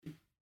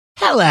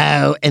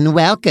Hello and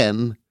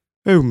welcome.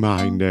 Oh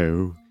my,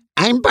 no.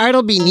 I'm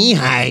Bartleby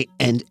Knee-High,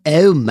 and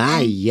oh my,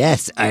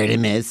 yes,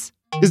 Artemis.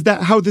 Is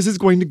that how this is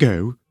going to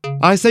go?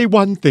 I say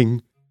one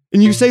thing,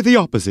 and you say the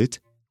opposite?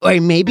 Or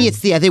maybe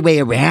it's the other way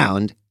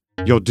around.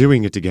 You're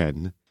doing it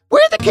again.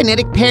 We're the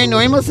Kinetic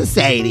Paranormal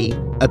Society,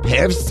 a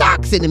pair of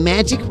socks in a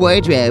magic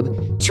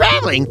wardrobe,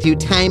 traveling through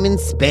time and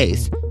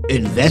space,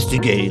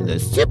 investigating the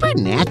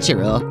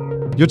supernatural.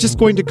 You're just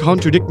going to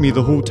contradict me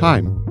the whole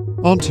time,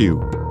 aren't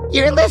you?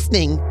 You're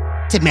listening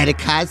to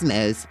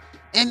Metacosmos.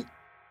 And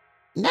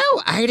no,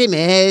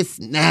 Artemis,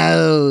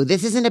 no,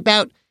 this isn't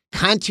about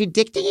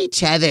contradicting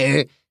each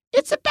other.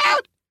 It's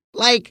about,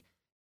 like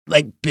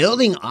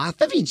building off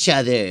of each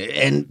other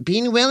and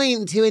being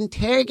willing to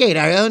interrogate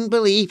our own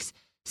beliefs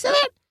so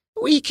that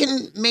we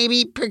can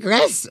maybe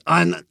progress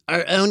on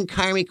our own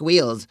karmic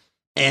wheels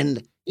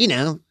and,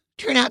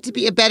 turn out to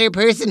be a better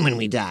person when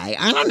we die.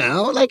 I don't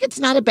know, it's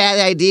not a bad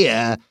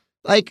idea.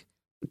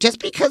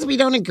 Just because we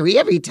don't agree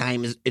every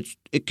time,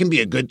 it can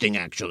be a good thing,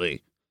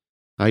 actually.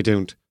 I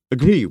don't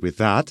agree with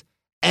that.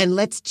 And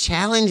let's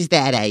challenge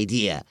that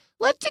idea.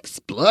 Let's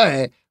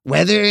explore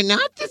whether or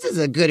not this is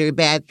a good or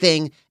bad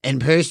thing.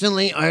 And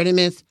personally,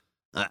 Artemis,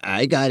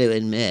 I got to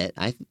admit,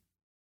 I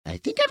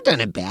think I've done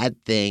a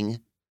bad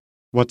thing.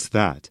 What's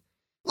that?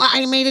 Well,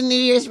 I made a New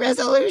Year's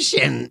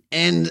resolution.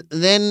 And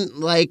then,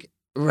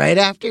 right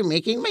after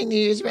making my New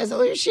Year's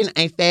resolution,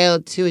 I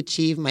failed to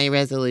achieve my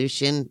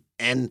resolution.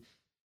 And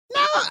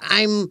now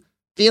I'm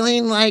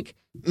feeling like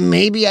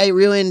maybe I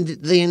ruined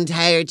the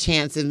entire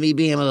chance of me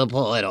being able to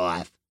pull it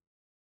off.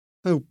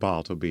 Oh,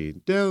 Bartleby,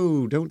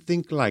 no, don't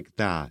think like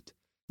that.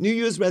 New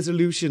Year's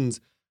resolutions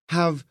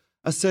have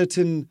a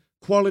certain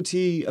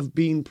quality of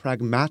being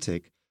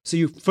pragmatic.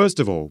 So first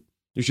of all,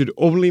 you should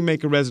only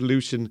make a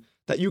resolution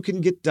that you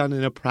can get done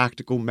in a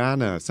practical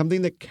manner,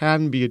 something that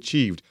can be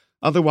achieved.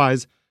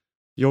 Otherwise,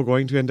 you're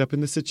going to end up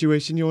in the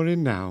situation you're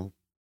in now.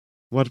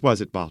 What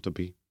was it,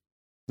 Bartleby?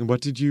 And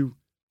what did you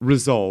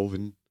resolve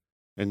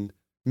and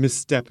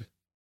misstep?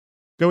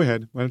 Go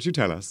ahead, why don't you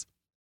tell us?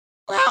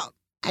 Well,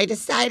 I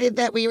decided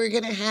that we were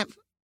going to have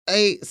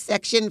a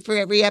section for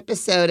every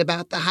episode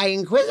about the High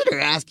Inquisitor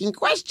asking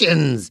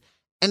questions.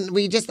 And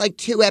we just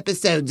 2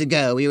 episodes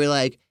ago, we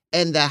were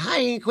and the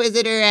High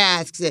Inquisitor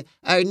asks,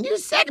 our new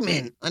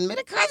segment on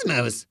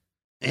Metacosmos.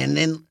 And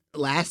then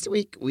last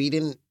week, we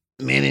didn't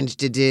manage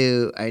to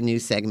do our new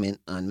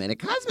segment on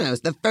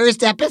Metacosmos, the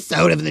first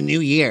episode of the new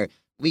year.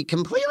 We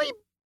completely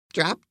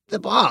dropped the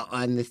ball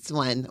on this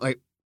one, or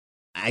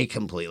I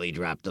completely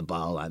dropped the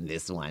ball on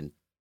this one.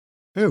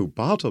 Oh,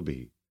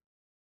 Bartleby,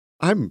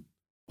 I'm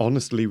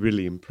honestly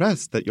really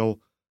impressed that you're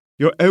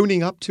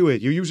owning up to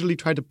it. You usually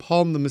try to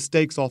palm the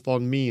mistakes off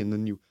on me, and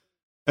then you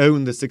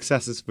own the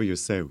successes for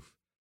yourself.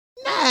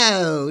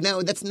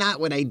 No, that's not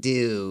what I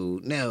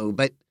do. No,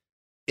 but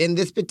in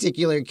this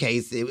particular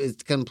case, it was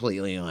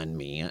completely on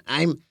me.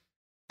 I'm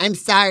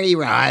sorry,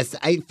 Ross.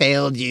 I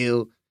failed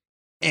you.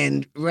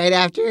 And right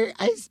after,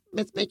 I was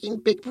making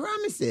big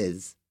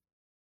promises.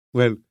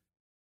 Well,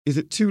 is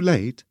it too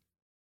late?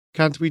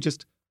 Can't we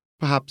just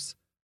perhaps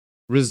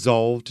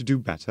resolve to do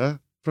better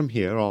from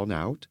here on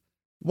out?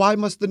 Why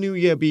must the new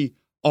year be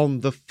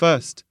on the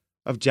 1st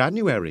of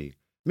January?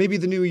 Maybe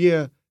the new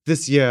year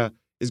this year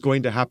is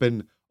going to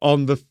happen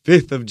on the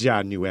 5th of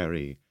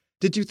January.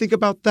 Did you think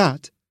about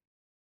that?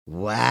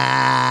 Wow.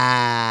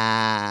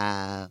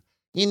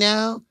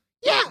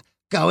 Yeah,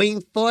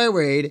 going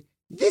forward,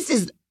 this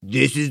is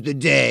the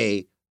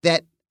day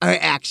that our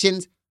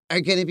actions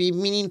are going to be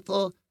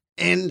meaningful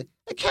and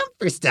account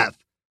for stuff.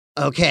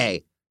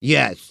 Okay,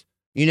 yes.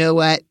 You know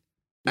what,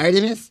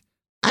 Artemis?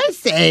 I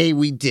say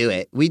we do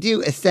it. We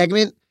do a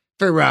segment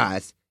for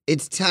Ross.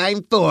 It's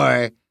time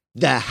for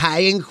The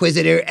High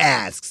Inquisitor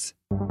Asks.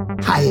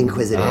 High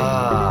Inquisitor.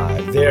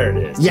 There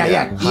it is.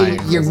 Yeah.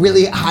 You're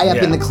really high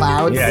up in the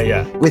clouds.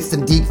 Yeah. With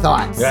some deep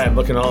thoughts. Yeah, I'm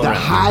looking all The around.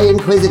 High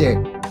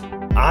Inquisitor.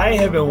 I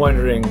have been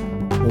wondering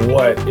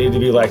what it'd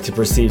be like to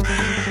perceive.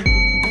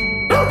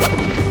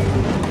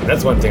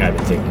 That's one thing I've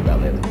been thinking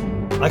about lately.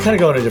 I kind of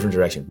go in a different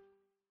direction.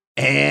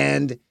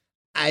 And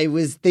I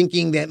was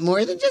thinking that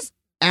more than just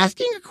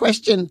asking a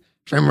question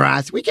from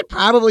Ross, we could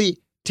probably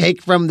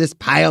take from this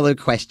pile of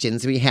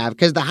questions we have,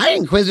 because the High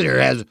Inquisitor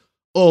has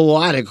a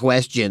lot of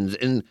questions,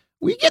 and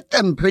we get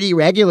them pretty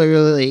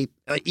regularly,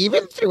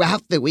 even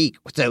throughout the week.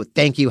 So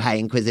thank you, High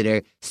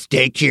Inquisitor.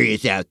 Stay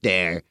curious out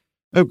there.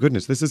 Oh,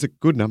 goodness, this is a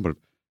good number.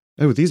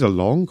 Oh, these are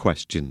long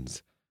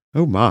questions.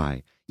 Oh,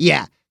 my.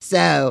 Yeah,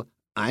 so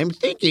I'm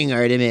thinking,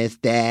 Artemis,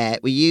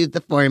 that we use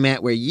the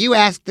format where you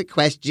ask the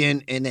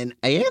question and then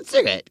I answer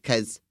it,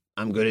 because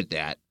I'm good at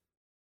that.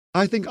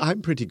 I think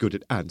I'm pretty good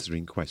at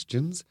answering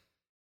questions.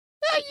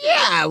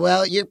 Yeah,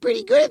 well, you're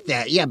pretty good at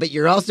that. Yeah, but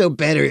you're also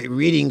better at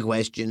reading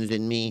questions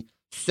than me.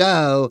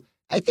 So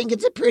I think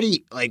it's a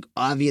pretty,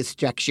 obvious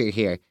structure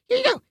here. Here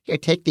you go. Here,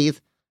 take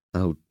these.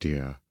 Oh,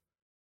 dear.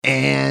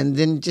 And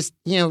then just,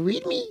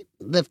 read me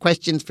the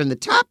questions from the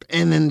top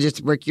and then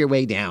just work your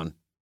way down.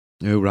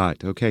 Oh,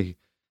 right. Okay.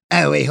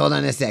 Oh, wait, hold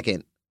on a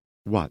second.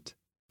 What?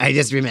 I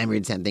just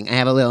remembered something. I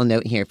have a little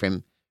note here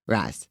from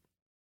Ross.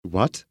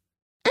 What?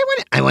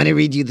 I want to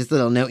read you this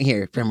little note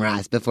here from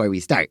Ross before we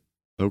start.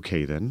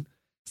 Okay, then.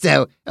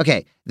 So,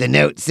 okay, the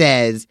note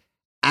says,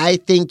 I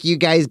think you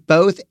guys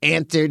both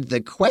answered the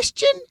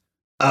question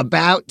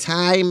about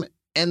time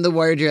and the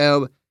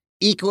wardrobe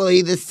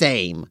equally the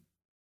same.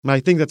 I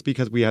think that's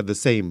because we had the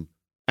same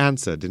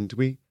answer, didn't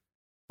we?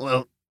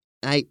 Well,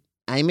 I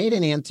made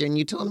an answer and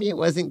you told me it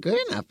wasn't good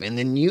enough, and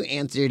then you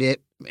answered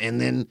it, and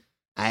then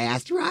I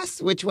asked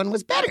Ross which one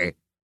was better.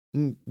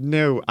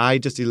 No, I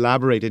just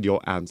elaborated your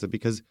answer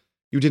because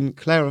you didn't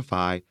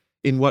clarify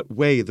in what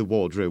way the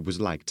wardrobe was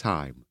like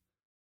time.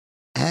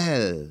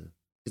 Oh,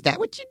 is that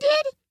what you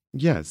did?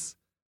 Yes.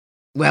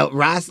 Well,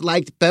 Ross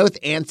liked both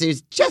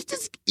answers just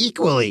as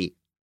equally.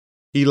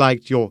 He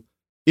liked your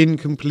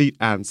incomplete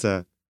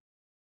answer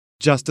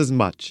just as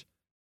much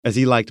as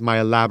he liked my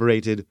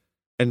elaborated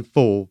and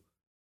full,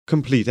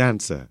 complete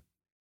answer.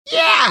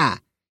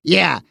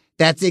 Yeah,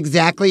 that's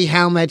exactly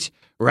how much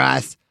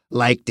Ross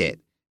liked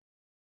it.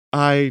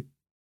 I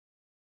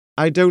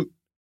don't...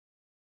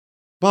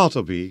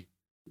 Bartleby,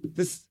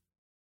 this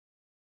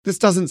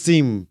doesn't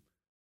seem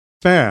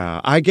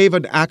fair. I gave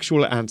an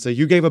actual answer,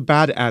 you gave a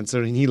bad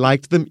answer, and he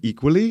liked them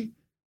equally?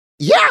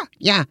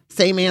 Yeah,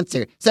 same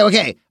answer. So,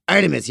 okay,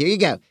 Artemis, here you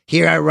go.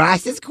 Here are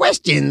Ross's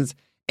questions,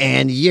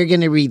 and you're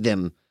going to read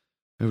them.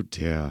 Oh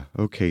dear.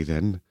 Okay,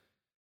 then.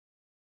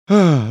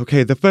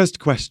 Okay, the first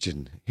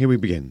question. Here we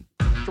begin.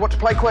 Do you want to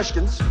play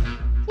questions?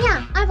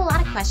 Yeah, I have a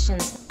lot of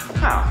questions.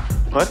 How?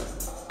 What?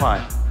 Why?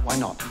 Why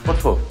not? What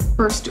for?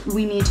 First,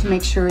 we need to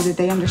make sure that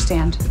they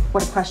understand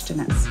what a question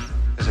is.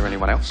 Is there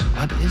anyone else?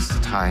 What is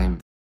time?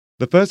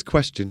 The first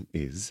question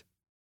is,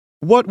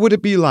 what would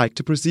it be like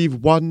to perceive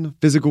one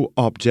physical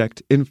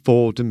object in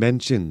 4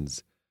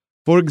 dimensions?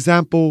 For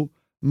example,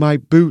 my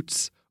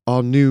boots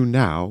are new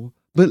now,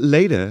 but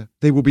later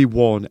they will be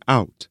worn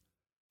out.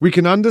 We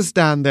can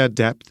understand their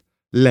depth,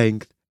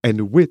 length,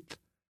 and width,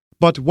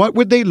 but what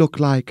would they look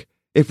like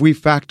if we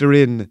factor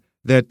in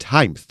their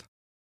timeth?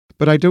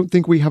 But I don't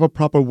think we have a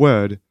proper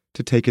word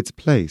to take its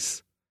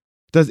place.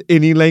 Does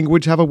any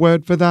language have a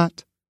word for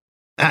that?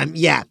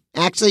 Yeah,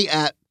 actually,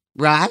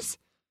 Ross,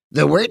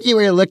 the word you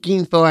were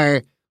looking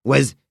for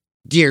was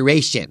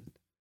duration.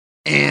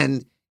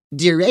 And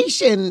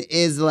duration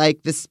is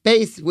like the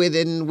space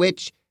within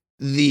which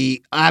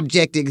the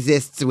object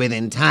exists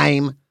within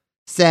time.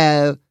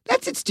 So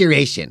that's its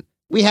duration.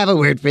 We have a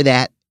word for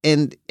that.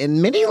 And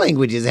many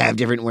languages have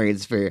different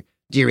words for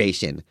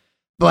duration.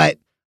 But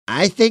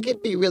I think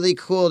it'd be really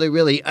cool to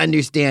really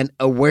understand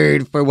a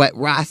word for what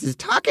Ross is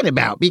talking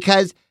about,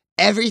 because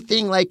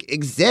everything like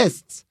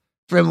exists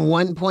from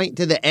one point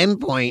to the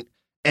end point.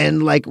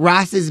 And like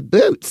Ross's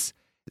boots,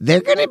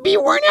 they're going to be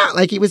worn out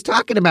like he was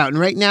talking about. And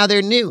right now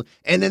they're new.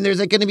 And then there's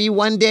like going to be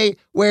one day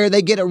where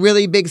they get a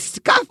really big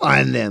scuff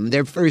on them,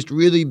 their first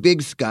really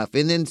big scuff.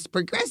 And then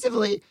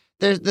progressively,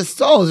 the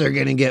soles are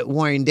going to get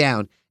worn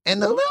down.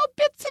 And the little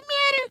bits of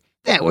matter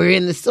that were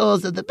in the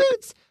soles of the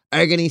boots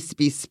are going to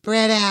be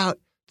spread out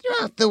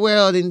throughout the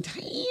world in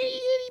tiny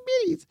itty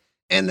bitties.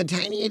 And the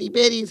tiny itty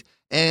bitties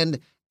and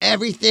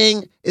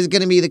everything is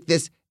going to be like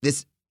this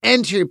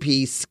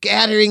entropy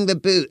scattering the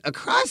boot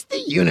across the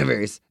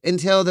universe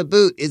until the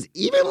boot is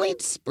evenly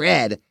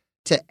spread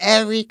to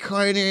every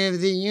corner of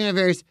the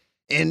universe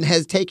and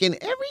has taken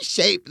every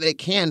shape that it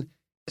can,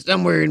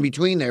 somewhere in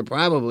between there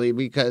probably,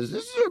 because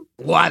there's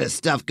a lot of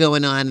stuff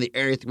going on the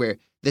earth where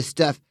the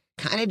stuff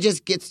kind of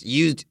just gets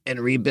used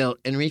and rebuilt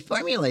and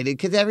reformulated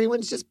because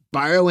everyone's just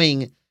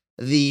borrowing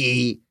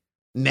the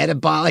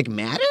metabolic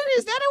matter.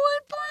 Is that a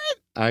word for it?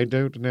 I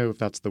don't know if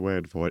that's the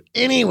word for it.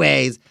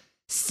 Anyways,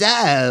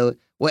 so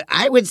what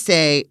I would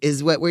say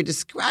is what we're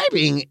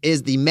describing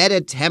is the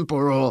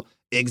metatemporal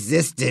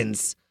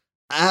existence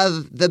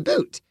of the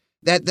boot.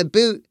 That the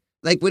boot,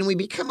 like when we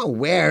become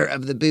aware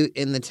of the boot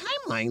in the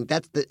timeline,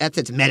 that's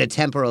its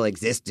metatemporal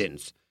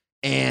existence.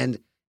 And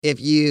if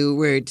you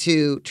were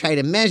to try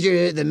to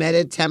measure the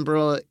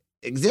metatemporal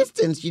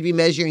existence, you'd be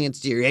measuring its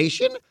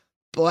duration.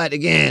 But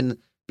again,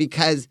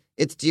 because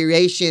its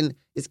duration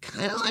is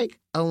kind of like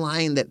a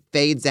line that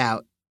fades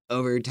out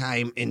over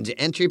time into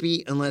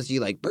entropy unless you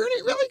like burn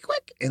it really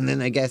quick. And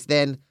then I guess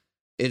then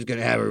it's going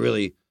to have a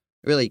really,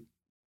 really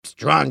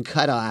strong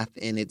cutoff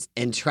in its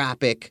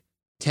entropic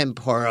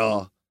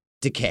temporal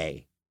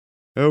decay.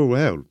 Oh,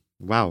 well.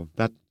 Wow,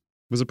 that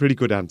was a pretty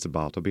good answer,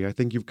 Bartleby. I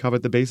think you've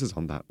covered the bases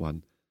on that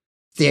one.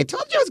 See, I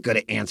told you I was good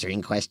at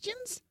answering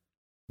questions.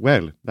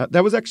 Well,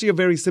 that was actually a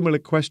very similar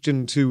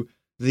question to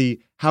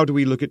the how do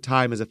we look at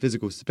time as a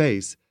physical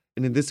space?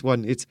 And in this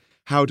one, it's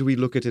how do we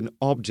look at an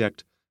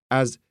object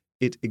as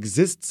it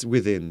exists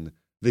within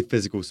the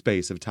physical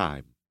space of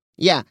time.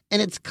 Yeah,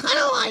 and it's kind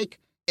of like,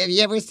 have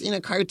you ever seen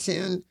a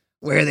cartoon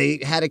where they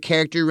had a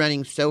character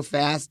running so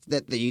fast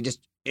that you just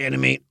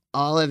animate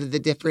all of the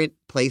different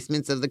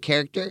placements of the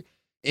character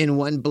in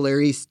one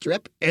blurry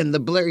strip, and the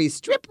blurry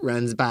strip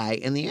runs by,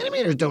 and the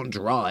animators don't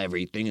draw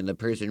everything in the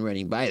person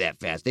running by that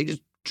fast. They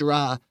just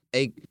draw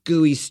a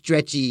gooey,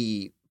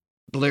 stretchy,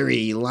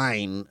 blurry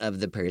line of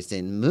the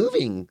person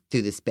moving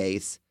through the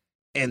space,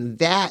 and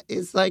that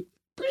is like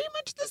pretty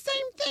much the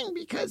same thing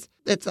because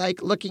it's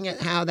like looking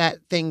at how that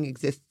thing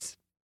exists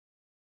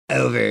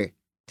over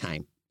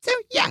time. So,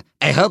 yeah,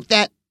 I hope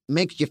that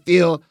makes you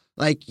feel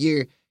like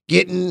you're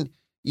getting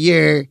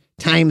your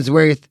time's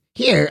worth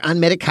here on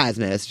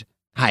Metacosmos.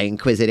 Hi,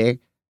 Inquisitor.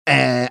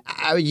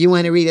 You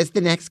want to read us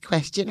the next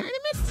question,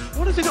 Artemis?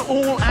 What does it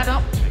all add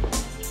up to?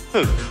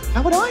 Who?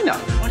 How would I know?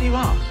 Why do you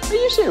ask? Are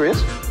you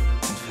serious?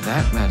 For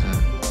that matter,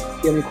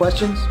 You have any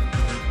questions?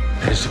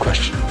 Here's the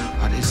question.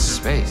 what is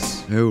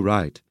space? Oh,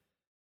 right.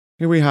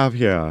 Here we have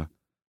here.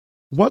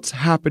 What's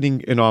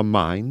happening in our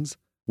minds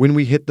when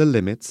we hit the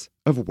limits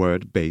of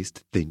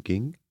word-based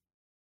thinking?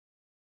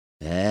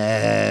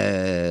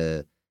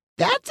 That's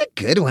a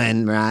good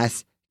one,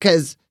 Ross.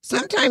 Because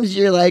sometimes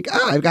you're like,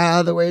 oh, I've got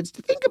all the words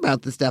to think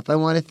about the stuff I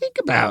want to think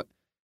about.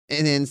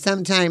 And then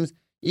sometimes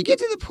you get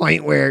to the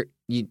point where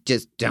you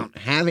just don't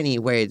have any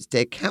words to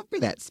account for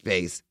that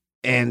space.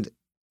 And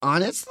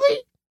honestly,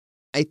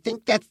 I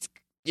think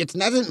it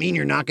doesn't mean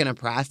you're not going to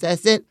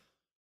process it,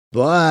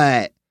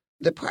 but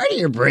the part of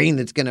your brain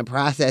that's going to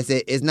process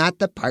it is not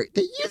the part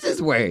that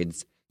uses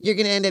words. You're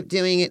going to end up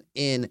doing it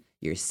in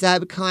your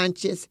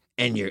subconscious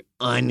and your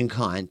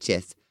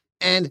unconscious.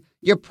 And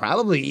you're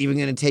probably even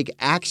going to take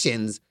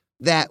actions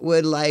that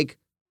would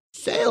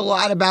say a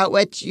lot about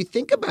what you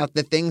think about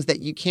the things that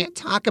you can't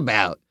talk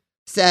about.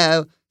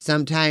 So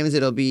sometimes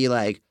it'll be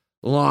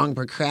long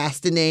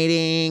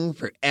procrastinating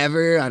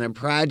forever on a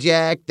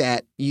project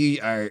that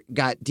you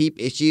got deep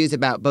issues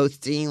about,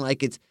 both seeing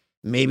like it's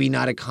maybe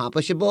not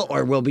accomplishable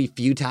or will be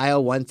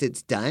futile once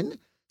it's done.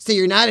 So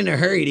you're not in a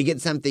hurry to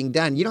get something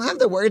done. You don't have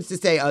the words to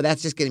say, oh,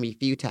 that's just going to be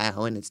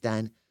futile when it's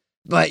done.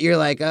 But you're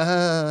like,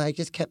 oh, I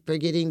just kept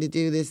forgetting to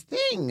do this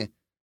thing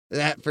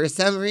that for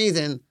some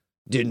reason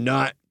did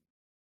not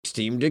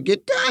seem to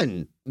get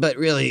done. But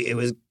really, it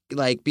was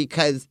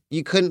because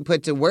you couldn't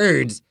put to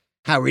words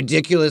how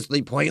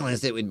ridiculously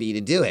pointless it would be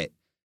to do it.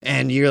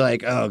 And you're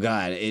like, oh,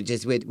 God, it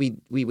just we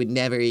would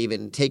never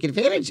even take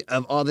advantage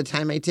of all the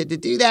time I took to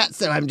do that.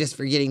 So I'm just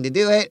forgetting to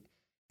do it.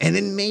 And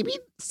then maybe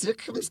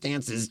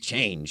circumstances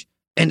change.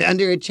 And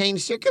under a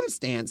changed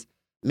circumstance,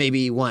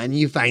 maybe one,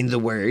 you find the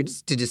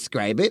words to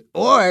describe it,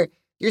 or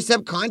your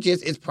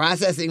subconscious is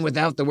processing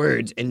without the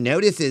words and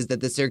notices that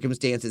the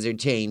circumstances are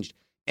changed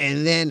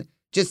and then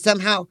just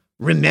somehow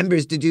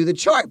remembers to do the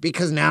chore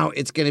because now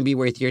it's going to be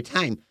worth your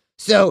time.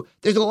 So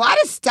there's a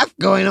lot of stuff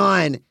going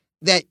on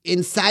that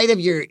inside of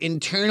your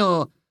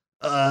internal,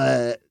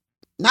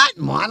 not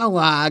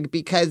monologue,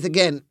 because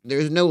again,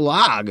 there's no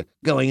log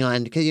going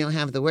on because you don't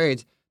have the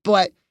words,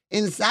 but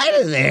inside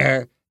of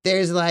there's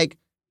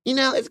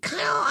it's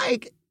kind of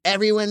like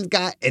everyone's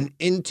got an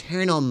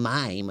internal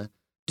mime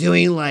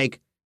doing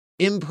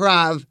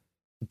improv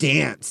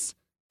dance.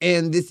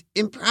 And this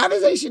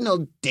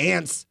improvisational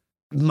dance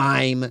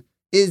mime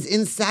is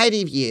inside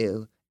of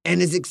you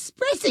and is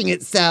expressing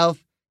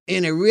itself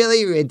in a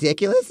really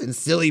ridiculous and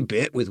silly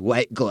bit with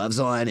white gloves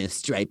on and a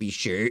stripy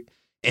shirt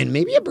and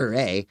maybe a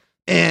beret.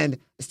 And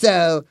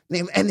so,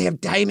 they have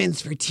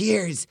diamonds for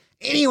tears.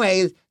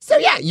 Anyways, so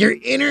yeah, your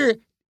inner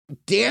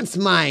dance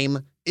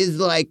mime is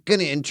going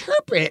to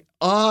interpret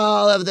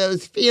all of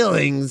those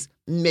feelings,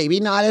 maybe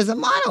not as a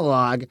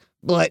monologue,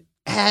 but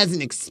as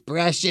an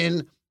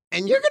expression,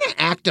 and you're going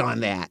to act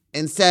on that.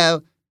 And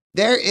so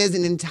there is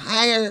an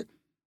entire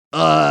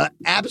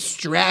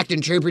abstract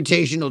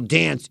interpretational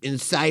dance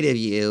inside of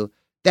you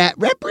that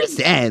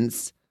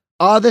represents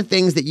all the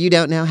things that you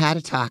don't know how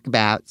to talk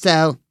about.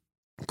 So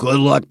good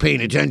luck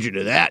paying attention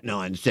to that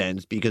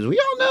nonsense, because we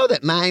all know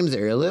that mimes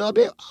are a little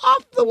bit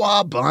off the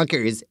wall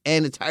bonkers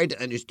and it's hard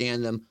to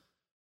understand them.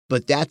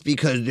 But that's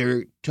because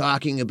they're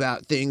talking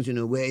about things in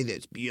a way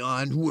that's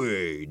beyond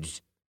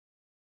words.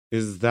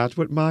 Is that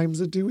what mimes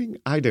are doing?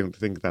 I don't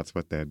think that's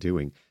what they're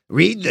doing.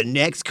 Read the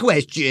next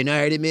question,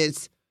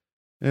 Artemis.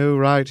 Oh,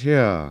 right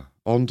here.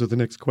 On to the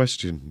next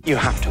question. You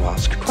have to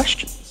ask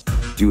questions.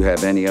 Do you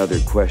have any other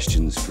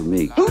questions for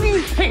me? Who do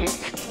you think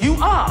you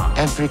are?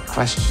 Every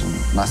question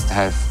must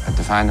have a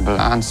definable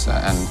answer,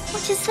 and,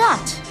 What is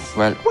that?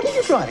 well, What are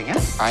you driving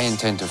at? I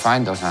intend to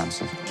find those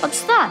answers.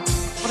 What's that?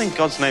 What in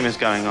God's name is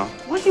going on?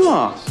 Why do you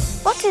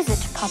ask? What is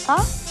it,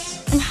 Papa?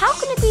 And how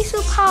can it be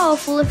so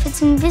powerful if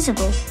it's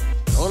invisible?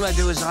 All I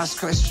do is ask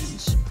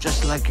questions,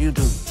 just like you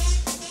do.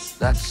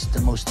 That's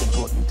the most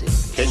important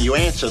thing. Can you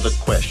answer the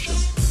question?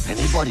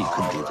 Anybody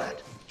could do that.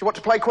 Do you want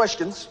to play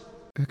questions?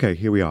 Okay,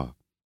 here we are.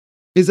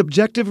 Is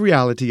objective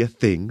reality a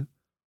thing,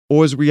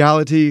 or is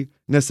reality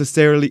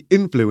necessarily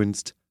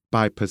influenced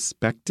by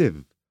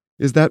perspective?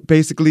 Is that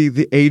basically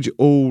the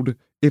age-old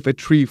if a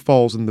tree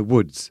falls in the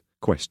woods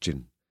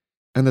question?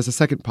 And there's a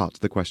second part to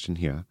the question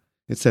here.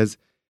 It says,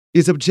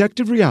 is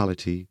objective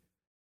reality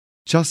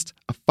just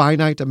a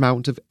finite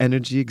amount of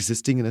energy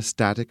existing in a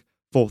static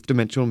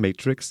fourth-dimensional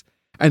matrix,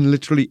 and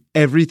literally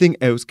everything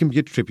else can be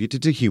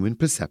attributed to human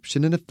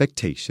perception and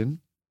affectation?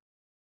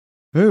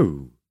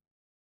 Oh,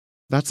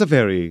 that's a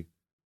very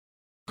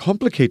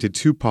complicated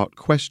two-part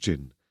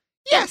question.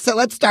 Yeah, so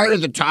let's start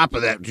at the top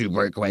of that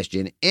two-part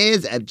question.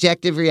 Is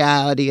objective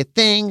reality a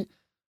thing,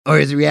 or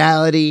is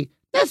reality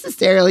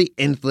necessarily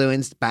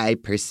influenced by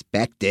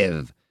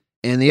perspective.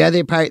 And the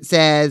other part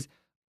says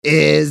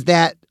is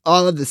that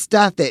all of the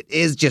stuff that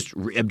is just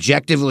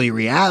objectively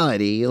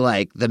reality,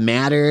 like the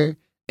matter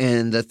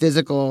and the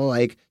physical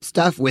like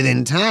stuff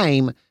within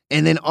time,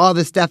 and then all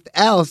the stuff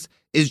else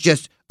is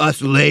just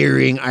us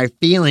layering our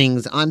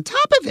feelings on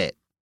top of it.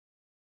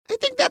 I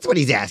think that's what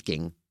he's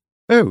asking.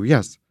 Oh,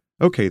 yes.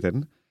 Okay,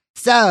 then.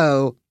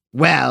 So,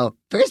 well,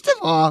 first of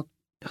all,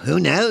 who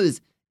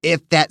knows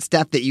if that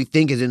stuff that you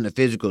think is in the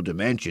physical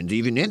dimension's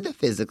even in the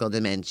physical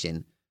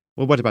dimension?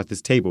 Well, what about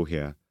this table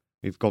here?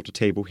 We've got a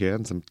table here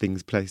and some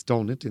things placed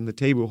on it, and the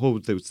table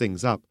holds those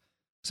things up.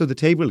 So the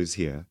table is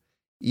here.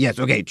 Yes,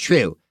 okay,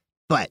 true.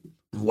 But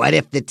what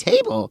if the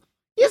table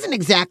isn't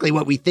exactly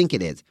what we think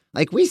it is?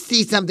 Like, we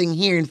see something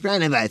here in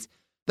front of us,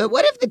 but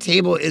what if the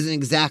table isn't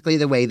exactly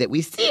the way that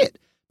we see it?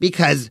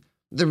 Because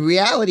the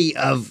reality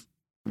of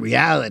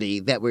reality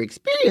that we're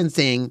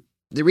experiencing,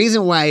 the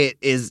reason why it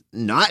is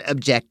not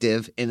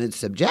objective and it's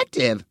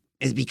subjective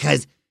is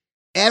because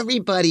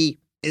everybody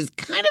is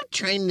kind of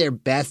trying their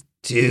best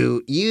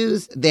to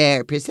use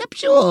their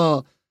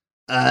perceptual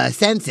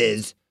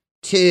senses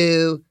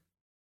to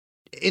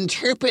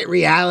interpret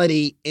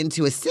reality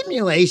into a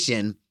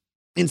simulation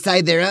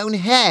inside their own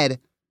head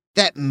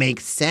that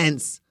makes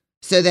sense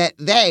so that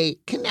they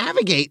can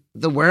navigate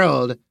the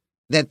world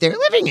that they're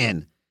living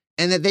in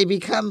and that they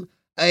become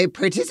a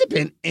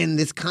participant in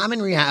this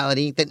common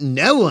reality that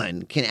no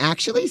one can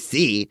actually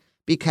see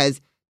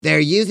because they're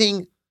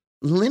using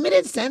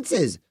limited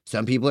senses.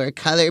 Some people are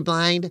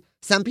colorblind.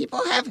 Some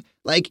people have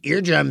like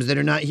eardrums that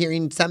are not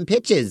hearing some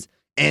pitches.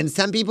 And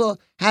some people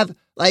have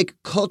like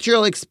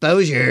cultural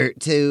exposure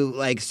to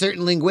like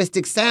certain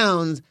linguistic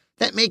sounds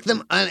that make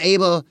them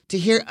unable to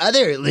hear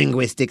other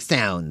linguistic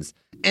sounds.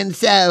 And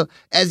so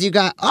as you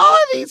got all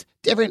of these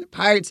different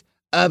parts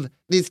of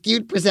the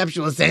skewed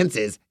perceptual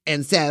senses,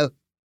 and so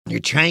you're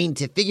trying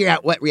to figure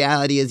out what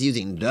reality is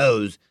using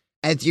those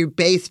as your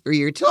base for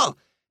your tool.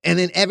 And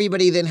then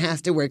everybody then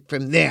has to work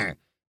from there.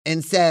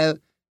 And so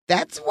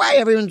that's why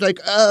everyone's like,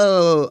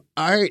 oh,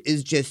 art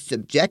is just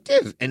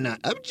subjective and not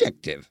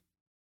objective.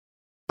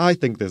 I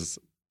think there's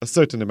a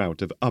certain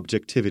amount of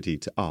objectivity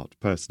to art,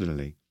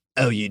 personally.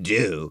 Oh, you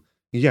do?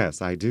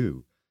 Yes, I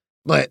do.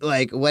 But,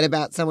 like, what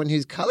about someone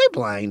who's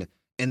colorblind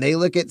and they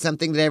look at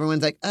something that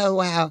everyone's like, oh,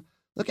 wow,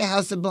 look at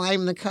how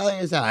sublime the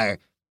colors are.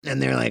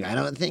 And they're like, I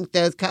don't think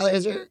those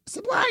colors are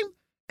sublime.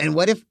 And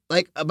what if,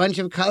 like, a bunch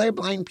of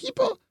colorblind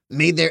people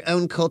made their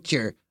own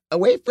culture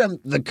away from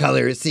the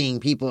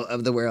color-seeing people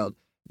of the world?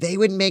 They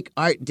would make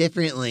art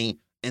differently,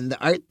 and the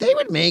art they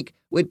would make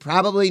would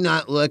probably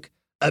not look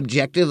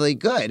objectively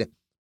good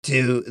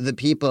to the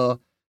people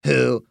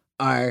who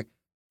are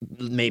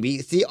maybe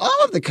see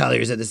all of the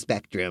colors of the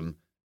spectrum.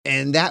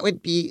 And that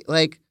would be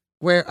like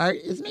where art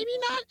is maybe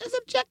not as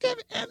objective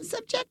and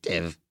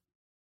subjective.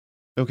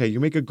 Okay, you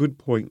make a good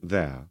point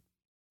there.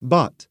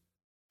 But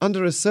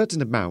under a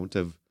certain amount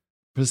of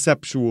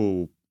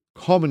perceptual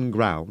common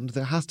ground,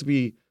 there has to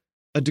be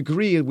a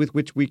degree with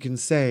which we can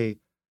say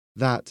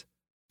that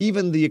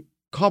even the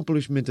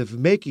accomplishment of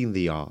making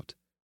the art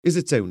is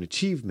its own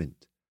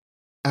achievement.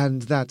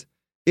 And that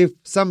if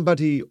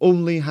somebody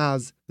only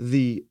has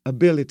the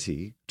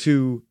ability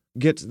to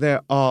get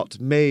their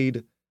art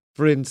made,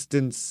 for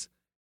instance,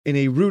 in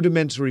a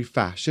rudimentary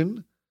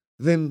fashion,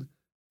 then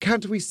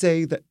can't we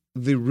say that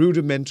the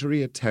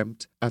rudimentary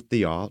attempt at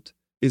the art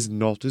is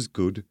not as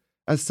good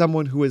as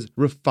someone who has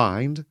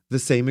refined the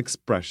same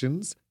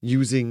expressions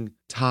using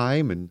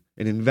time and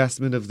an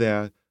investment of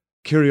their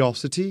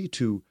curiosity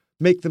to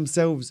make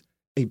themselves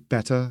a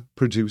better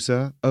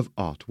producer of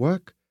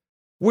artwork?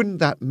 Wouldn't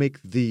that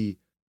make the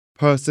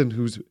person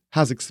who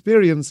has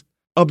experience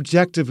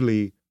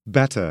objectively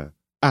better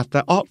at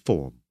the art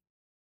form?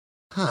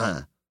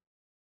 Huh.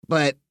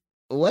 But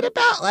what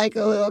about like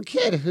a little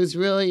kid who's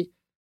really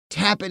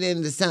tapping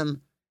into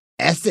some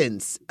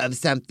essence of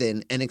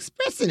something and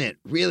expressing it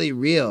really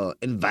real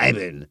and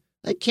vibing?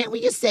 Like, can't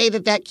we just say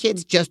that that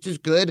kid's just as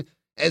good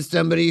as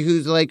somebody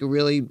who's like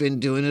really been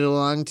doing it a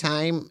long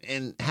time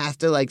and has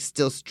to like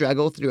still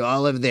struggle through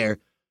all of their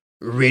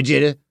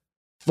rigid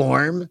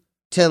form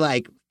to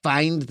like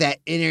find that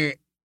inner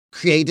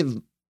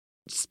creative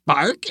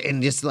spark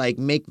and just like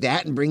make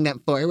that and bring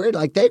that forward?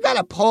 Like, they've got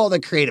to pull the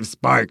creative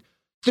spark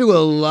through a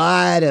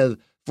lot of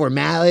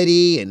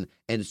formality and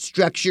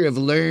structure of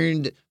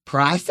learned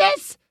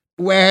process,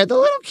 where the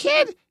little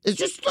kid is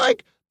just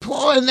like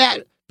pulling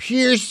that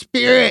pure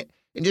spirit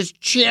and just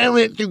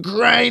channeling it through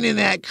grinding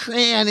that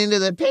crayon into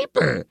the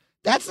paper.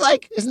 That's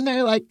like, isn't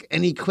there like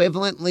an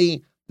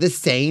equivalently the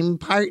same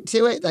part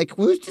to it? Like,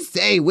 who's to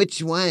say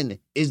which one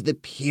is the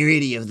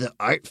purity of the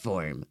art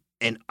form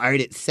and art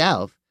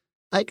itself?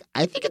 Like,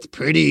 I think it's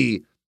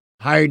pretty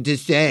hard to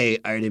say,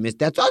 Artemis.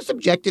 That's all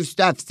subjective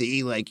stuff,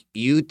 see? Like,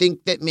 you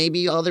think that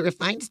maybe all the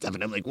refined stuff,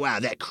 and I'm like, wow,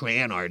 that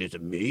crayon art is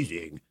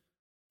amazing.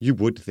 You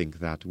would think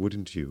that,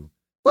 wouldn't you?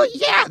 Well,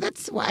 yeah,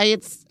 that's why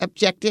it's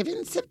objective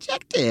and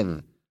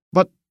subjective.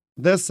 But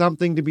there's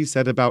something to be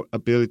said about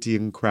ability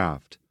and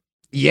craft.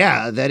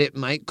 yeah, that it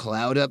might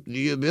cloud up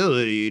the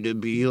ability to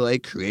be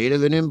like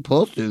creative and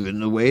impulsive in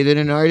the way that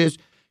an artist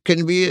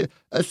can be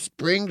a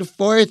springed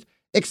forth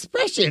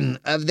expression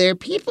of their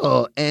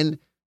people. And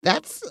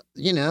that's,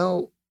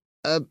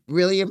 a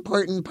really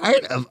important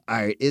part of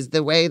art is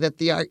the way that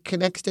the art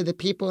connects to the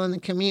people in the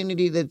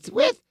community that's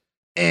with.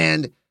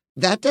 And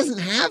that doesn't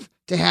have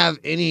to have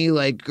any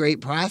like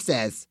great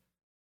process.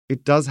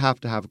 It does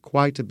have to have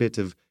quite a bit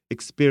of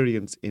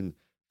experience in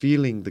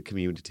feeling the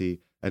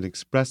community and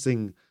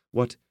expressing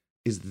what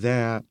is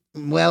there.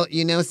 Well,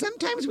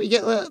 sometimes we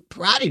get little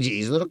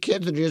prodigies, little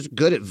kids that are just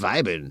good at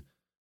vibing.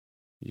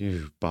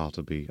 You,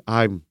 Bartleby,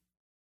 I'm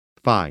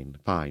fine.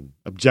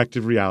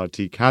 Objective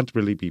reality can't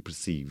really be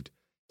perceived.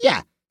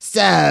 Yeah,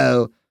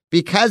 so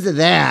because of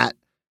that,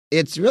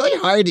 it's really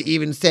hard to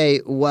even say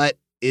what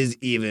is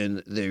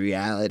even the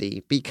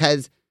reality,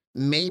 because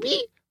maybe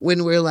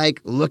when we're like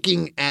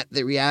looking at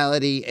the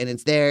reality and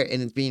it's there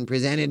and it's being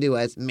presented to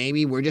us,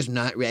 maybe we're just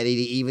not ready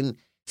to even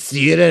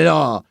see it at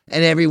all.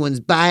 And everyone's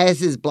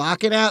bias is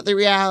blocking out the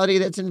reality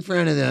that's in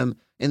front of them.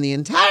 And the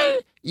entire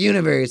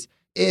universe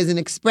is an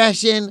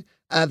expression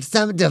of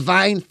some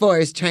divine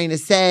force trying to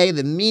say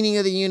the meaning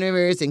of the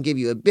universe and give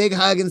you a big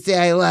hug and say,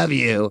 I love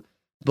you.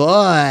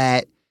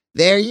 But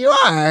there you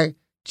are,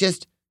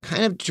 just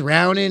kind of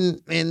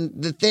drowning in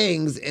the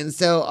things. And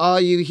so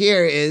all you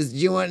hear is, do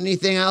you want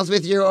anything else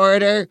with your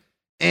order?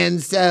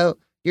 And so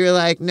you're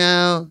like,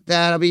 no,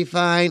 that'll be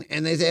fine.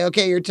 And they say,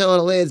 okay, your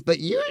total is.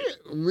 But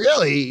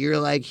you're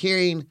like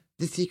hearing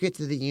the secrets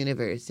of the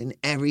universe in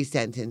every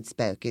sentence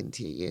spoken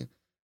to you.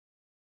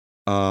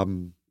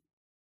 And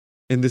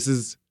this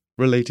is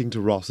relating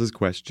to Ross's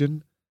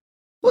question?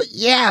 Well,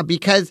 yeah,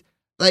 because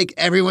like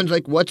everyone's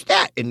like, what's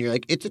that? And you're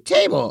like, it's a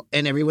table.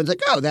 And everyone's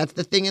like, oh, that's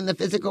the thing in the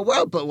physical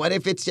world. But what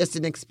if it's just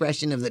an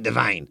expression of the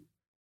divine?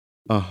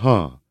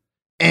 Uh-huh.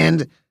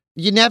 And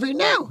you never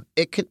know.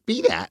 It could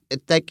be that.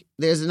 It's like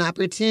there's an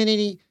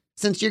opportunity,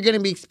 since you're going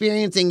to be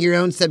experiencing your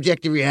own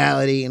subjective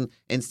reality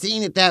and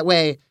seeing it that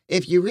way.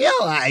 If you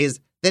realize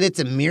that it's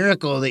a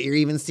miracle that you're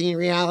even seeing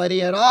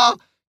reality at all,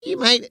 you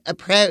might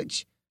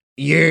approach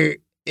your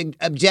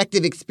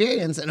objective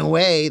experience in a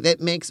way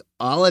that makes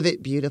all of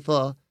it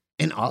beautiful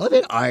and all of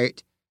it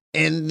art.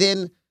 And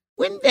then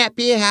wouldn't that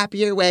be a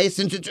happier way,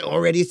 since it's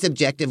already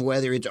subjective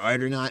whether it's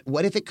art or not?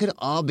 What if it could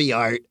all be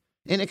art,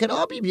 and it could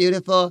all be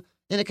beautiful,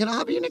 and it could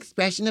all be an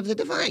expression of the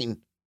divine?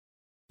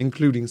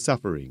 Including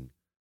suffering.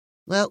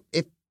 Well,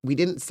 if we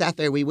didn't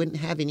suffer, we wouldn't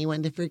have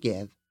anyone to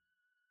forgive.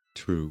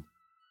 True.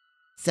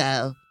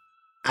 So,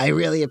 I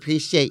really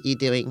appreciate you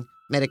doing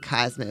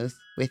Metacosmos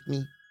with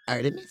me,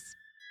 Artemis.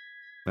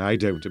 I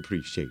don't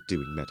appreciate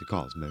doing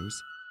Metacosmos.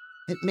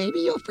 But maybe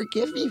you'll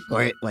forgive me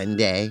for it one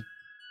day.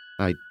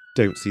 I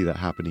don't see that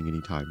happening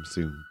anytime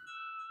soon.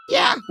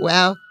 Yeah,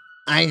 well,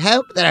 I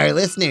hope that our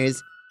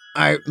listeners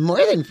are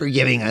more than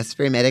forgiving us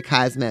for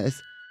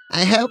Metacosmos.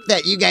 I hope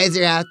that you guys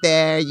are out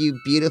there, you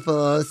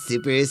beautiful,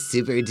 super,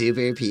 super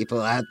duper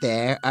people out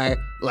there, are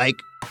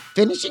like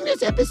finishing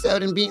this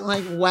episode and being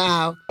like,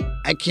 wow,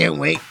 I can't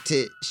wait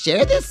to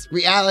share this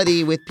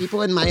reality with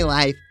people in my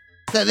life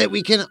so that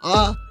we can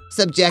all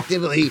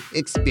subjectively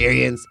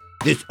experience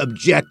this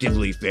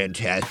objectively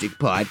fantastic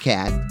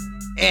podcast.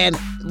 And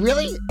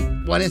really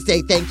want to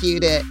say thank you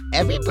to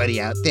everybody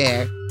out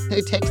there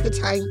who takes the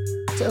time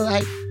to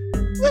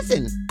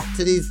listen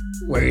to these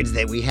words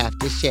that we have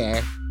to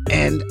share.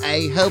 And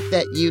I hope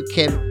that you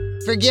can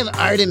forgive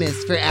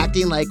Artemis for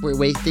acting like we're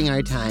wasting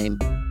our time.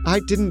 I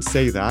didn't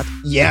say that.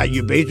 Yeah,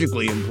 you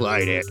basically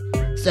implied it.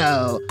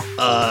 So,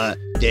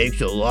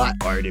 thanks a lot,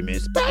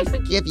 Artemis. But I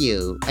forgive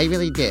you. I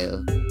really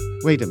do.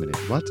 Wait a minute,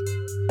 what?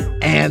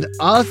 And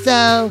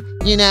also,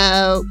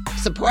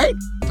 support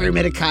for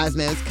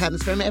Metacosmos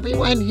comes from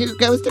everyone who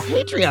goes to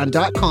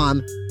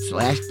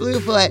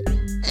patreon.com/Bluefoot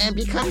and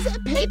becomes a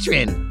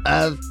patron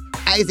of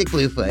Isaac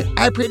Bluefoot,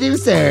 our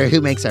producer, who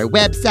makes our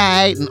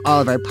website and all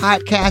of our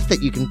podcasts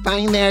that you can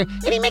find there.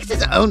 And he makes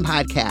his own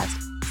podcast,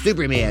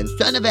 Superman,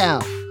 Son of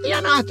El, the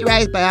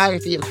unauthorized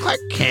biography of Clark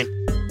Kent.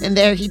 And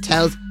there he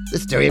tells the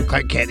story of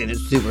Clark Kent, and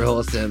it's super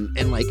wholesome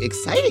and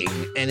exciting.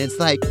 And it's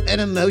like an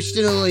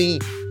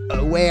emotionally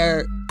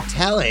aware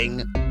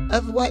telling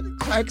of what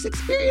Clark's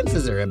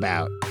experiences are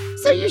about.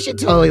 So you should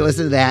totally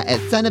listen to that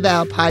at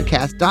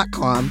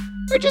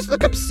sonofelpodcast.com, or just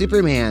look up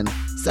Superman,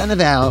 Son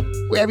of El,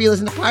 wherever you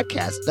listen to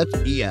podcasts. That's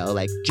E-L,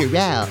 like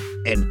Jarrell,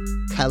 and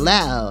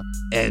Kal-El,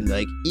 and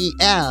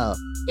E-L,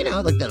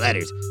 like the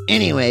letters.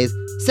 Anyways,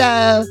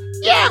 so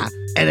yeah,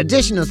 and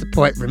additional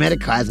support for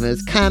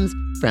Metacosmos comes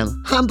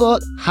from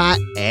Humboldt Hot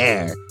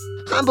Air.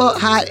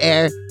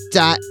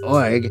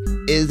 HumboldtHotAir.org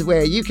is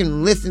where you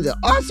can listen to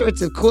all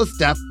sorts of cool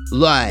stuff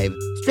live,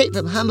 straight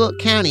from Humboldt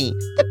County,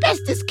 the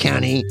bestest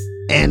county,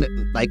 and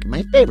my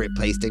favorite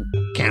place to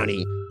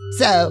county.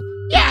 So,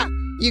 yeah,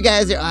 you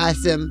guys are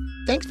awesome.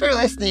 Thanks for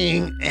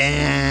listening,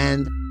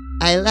 and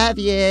I love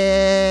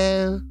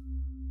you.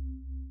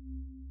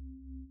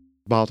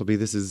 Bartleby,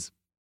 this is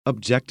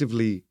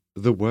objectively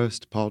the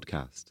worst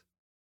podcast.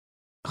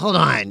 Hold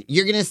on,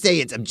 you're going to say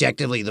it's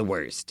objectively the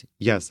worst.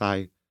 Yes,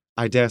 I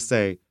dare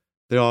say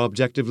There are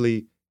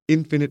objectively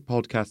infinite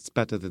podcasts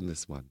better than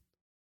this one.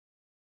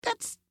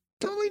 That's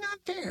totally not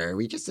fair.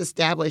 We just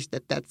established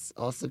that that's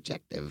all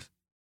subjective.